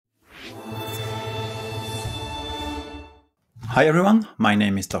Hi everyone, my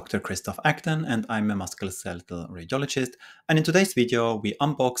name is Dr. Christoph Agten and I'm a musculoskeletal radiologist, and in today's video we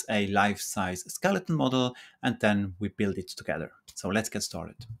unbox a life-size skeleton model and then we build it together. So let's get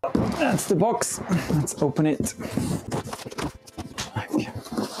started. That's the box. Let's open it. Okay.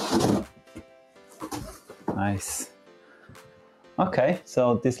 Nice. Okay,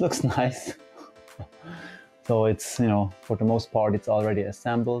 so this looks nice. So it's, for the most part it's already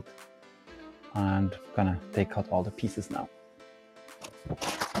assembled, and I'm gonna take out all the pieces now.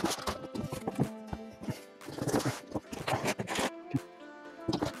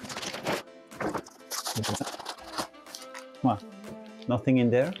 Well, nothing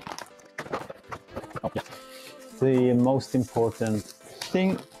in there. Oh, yeah. The most important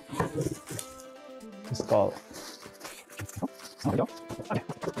thing, the skull. Oh,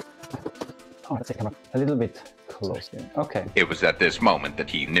 let's take him a little bit closer. Okay. It was at this moment that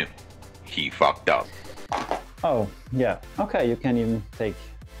he knew. He fucked up. Oh, yeah. Okay, you can even take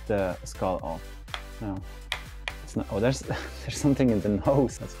the skull off. No, it's not. Oh, there's something in the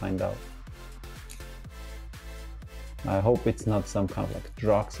nose. Let's find out. I hope it's not some kind of like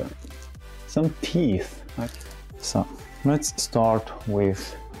drugs or some teeth. Okay. So let's start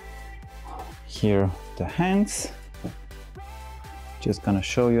with here the hands. Just gonna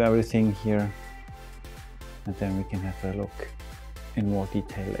show you everything here, and then we can have a look in more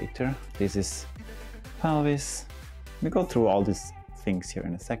detail later. This is pelvis. We go through all these things here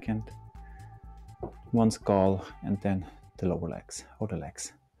in a second. One skull and then the lower legs or the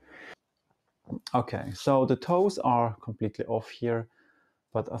legs. Okay, so the toes are completely off here,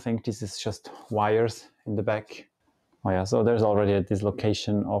 but I think this is just wires in the back. Oh yeah, so there's already a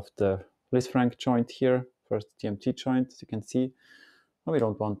dislocation of the Lisfranc joint here, first TMT joint, as you can see. We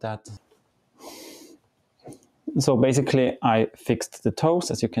don't want that. So basically I fixed the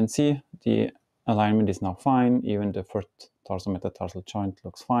toes. As you can see, the alignment is now fine. Even the first tarsometatarsal joint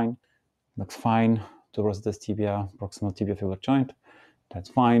looks fine. Looks fine. Tuberosity tibia, proximal tibiofibular joint, that's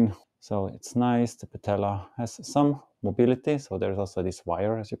fine. So it's nice. The patella has some mobility. So there's also this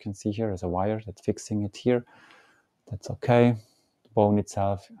wire, as you can see here, there's a wire that's fixing it here. That's okay. The bone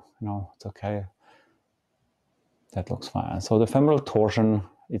itself, it's okay. That looks fine. So the femoral torsion,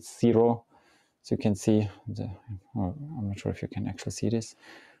 it's 0. So you can see, I'm not sure if you can actually see this.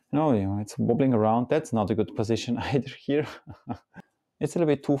 No, it's wobbling around. That's not a good position either here. It's a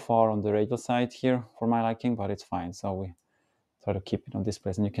little bit too far on the radial side here for my liking, but it's fine. So we try to keep it on this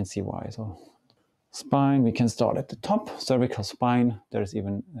place, and you can see why. So spine, we can start at the top, cervical spine. There's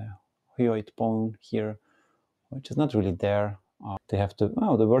even a hyoid bone here, which is not really there. They have the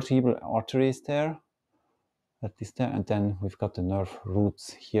vertebral artery is there. That is there, and then we've got the nerve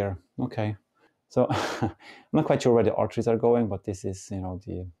roots here. Okay, so I'm not quite sure where the arteries are going, but this is,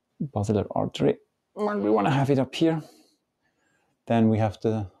 the basilar artery. And we want to have it up here. Then we have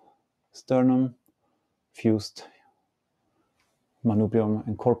the sternum, fused manubrium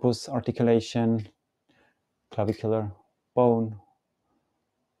and corpus articulation, clavicular bone,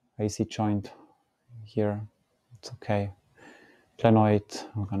 AC joint here. It's okay. Glenoid,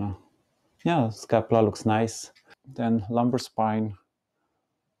 scapula looks nice. Then lumbar spine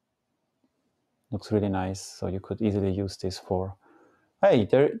looks really nice. So you could easily use this for, hey,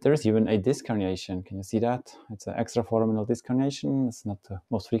 there's even a disc herniation. Can you see that? It's an extraforaminal disc herniation. It's not the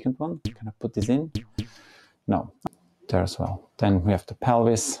most frequent one. Can I put this in? No, there as well. Then we have the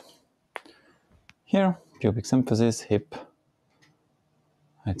pelvis. Here, pubic symphysis, hip.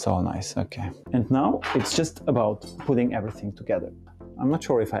 It's all nice, okay. And now it's just about putting everything together. I'm not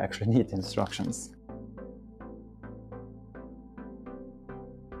sure if I actually need instructions.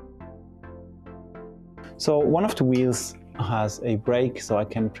 So one of the wheels has a brake, so I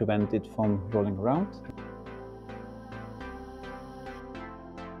can prevent it from rolling around.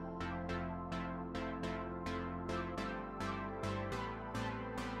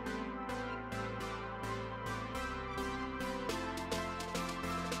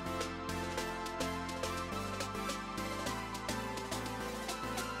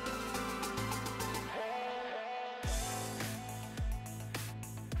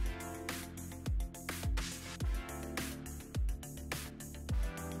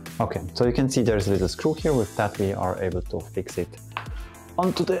 Okay, so you can see there's a little screw here. With that we are able to fix it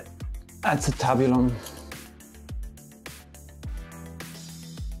onto the acetabulum.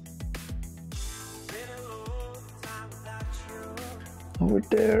 Over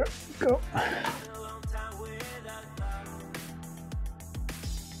there, go.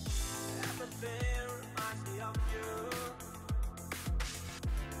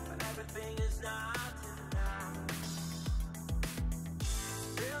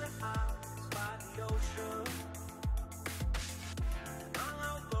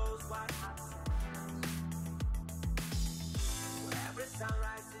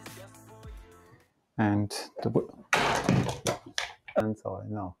 and so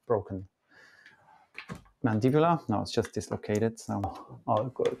no broken mandibula. No, it's just dislocated, so all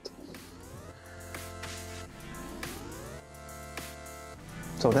good.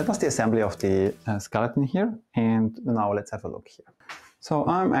 So that was the assembly of the skeleton here, and now let's have a look here. So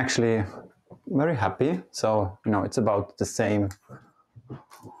I'm actually very happy. So, you know, it's about the same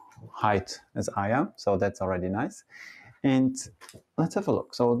height as I am, so that's already nice. And let's have a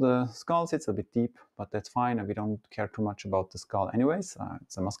look. So the skull sits a bit deep, but that's fine, and we don't care too much about the skull anyways.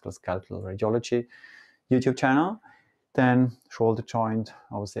 It's a musculoskeletal radiology YouTube channel. Then shoulder joint,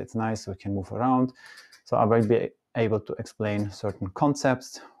 obviously it's nice, so we can move around. So I will be able to explain certain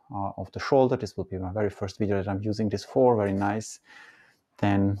concepts of the shoulder. This will be my very first video that I'm using this for, very nice.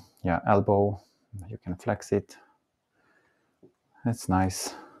 Then, yeah, elbow, you can flex it. That's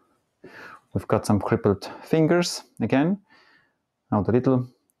nice. We've got some crippled fingers again. Now the little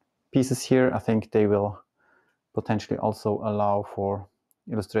pieces here, I think they will potentially also allow for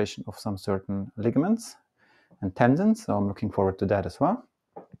illustration of some certain ligaments and tendons. So I'm looking forward to that as well.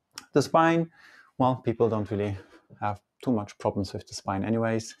 The spine, well, people don't really have too much problems with the spine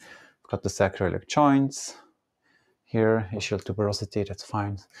anyways. We've got the sacroiliac joints. Here, ischial tuberosity, that's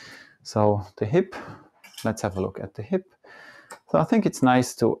fine. So the hip, let's have a look at the hip. So I think it's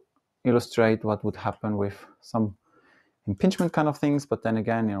nice to illustrate what would happen with some impingement kind of things, but then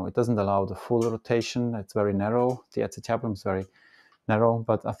again, you know, it doesn't allow the full rotation. It's very narrow. The acetabulum is very narrow,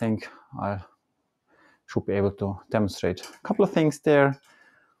 but I think I should be able to demonstrate a couple of things there.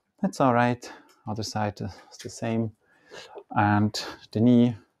 That's all right. Other side is the same. And the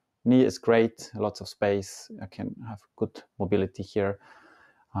knee is great, lots of space. I can have good mobility here.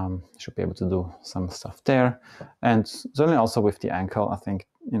 Should be able to do some stuff there. And certainly also with the ankle, I think,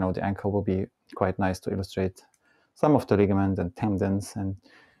 you know, the ankle will be quite nice to illustrate some of the ligament and tendons and,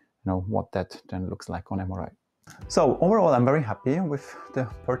 you know, what that then looks like on MRI. So overall, I'm very happy with the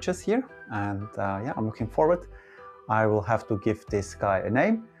purchase here. And yeah, I'm looking forward. I will have to give this guy a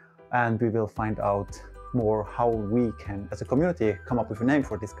name, and we will find out more how we can, as a community, come up with a name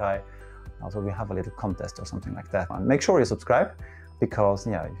for this guy. Also, we have a little contest or something like that. And make sure you subscribe, because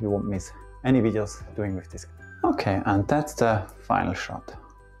yeah, you won't miss any videos doing with this guy. Okay, and that's the final shot.